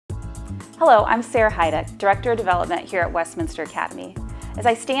Hello, I'm Sarah Heiduck, Director of Development here at Westminster Academy. As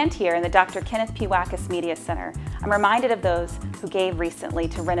I stand here in the Dr. Kenneth P. Wackus Media Center, I'm reminded of those who gave recently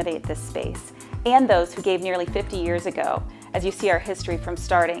to renovate this space, and those who gave nearly 50 years ago, as you see our history from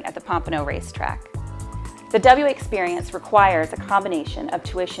starting at the Pompano Racetrack. The WA experience requires a combination of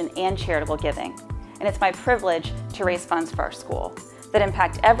tuition and charitable giving, and it's my privilege to raise funds for our school that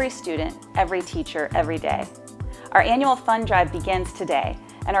impact every student, every teacher, every day. Our annual fund drive begins today,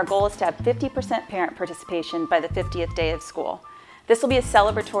 and our goal is to have 50% parent participation by the 50th day of school. This will be a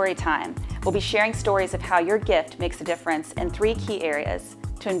celebratory time. We'll be sharing stories of how your gift makes a difference in 3 key areas: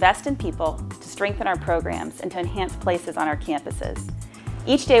 to invest in people, to strengthen our programs, and to enhance places on our campuses.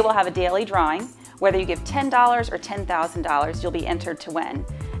 Each day we'll have a daily drawing. Whether you give $10 or $10,000, you'll be entered to win.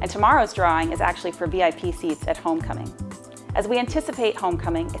 And tomorrow's drawing is actually for VIP seats at homecoming. As we anticipate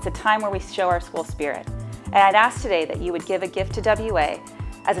homecoming, it's a time where we show our school spirit. And I'd ask today that you would give a gift to WA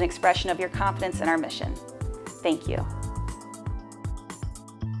as an expression of your confidence in our mission. Thank you.